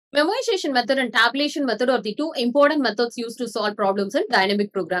Memoization method and tabulation method are the two important methods used to solve problems in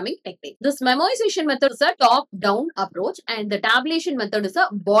dynamic programming technique. This memoization method is a top-down approach and the tabulation method is a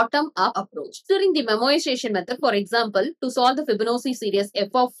bottom-up approach. During the memoization method, for example, to solve the Fibonacci series f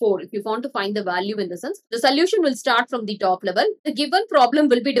of 4, if you want to find the value in the sense, the solution will start from the top level. The given problem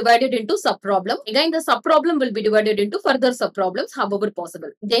will be divided into sub-problem. Again, the sub-problem will be divided into further sub-problems, however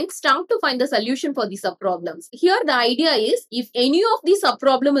possible. Then start to find the solution for the sub-problems. Here, the idea is, if any of the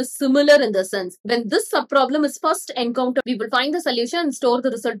sub-problem is similar in the sense, when this sub-problem is first encountered, we will find the solution and store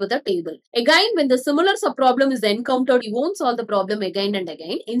the result with a table. Again, when the similar sub-problem is encountered, we won't solve the problem again and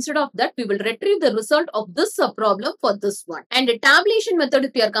again. Instead of that, we will retrieve the result of this sub-problem for this one. And the tabulation method,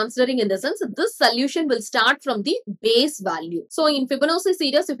 if we are considering in the sense, this solution will start from the base value. So in Fibonacci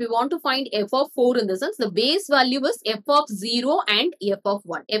series, if we want to find f of 4 in the sense, the base value is f of 0 and f of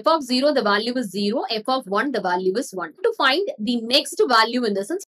 1. F of 0, the value is 0. F of 1, the value is 1. To find the next value in the sense,